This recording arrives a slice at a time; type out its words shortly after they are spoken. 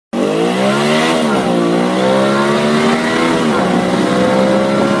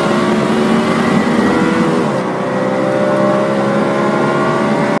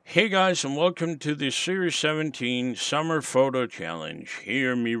Hey guys, and welcome to the Series 17 Summer Photo Challenge.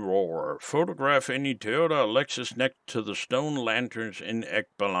 Hear me roar. Photograph any Toyota Lexus next to the stone lanterns in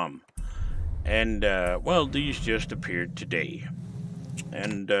Balam. And, well, these just appeared today.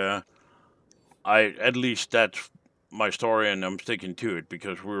 And, at least that's my story, and I'm sticking to it,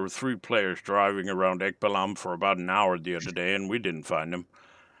 because we were 3 players driving around Balam for about an hour the other day, and we didn't find them.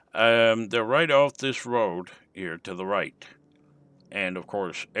 They're right off this road here to the right. And, of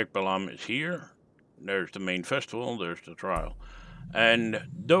course, Balam is here. There's the main festival, there's the trial. And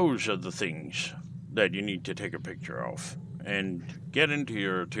those are the things that you need to take a picture of. And get into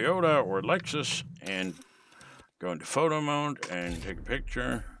your Toyota or Lexus and go into photo mode and take a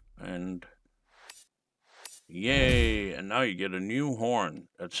picture. And yay! And now you get a new horn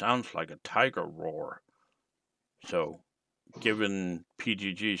that sounds like a tiger roar. So, given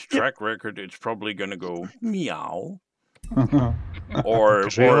PGG's track record, it's probably going to go meow. Or,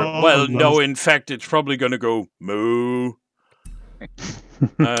 well, no, in fact, it's probably going to go moo.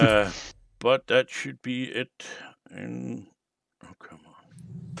 But that should be it. And, oh, come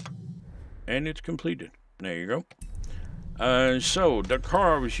on. And it's completed. There you go. So, the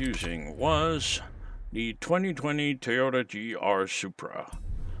car I was using was the 2020 Toyota GR Supra.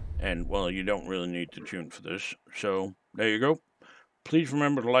 And, well, you don't really need to tune for this. So, there you go. Please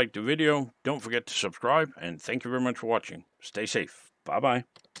remember to like the video. Don't forget to subscribe. And thank you very much for watching. Stay safe. Bye-bye.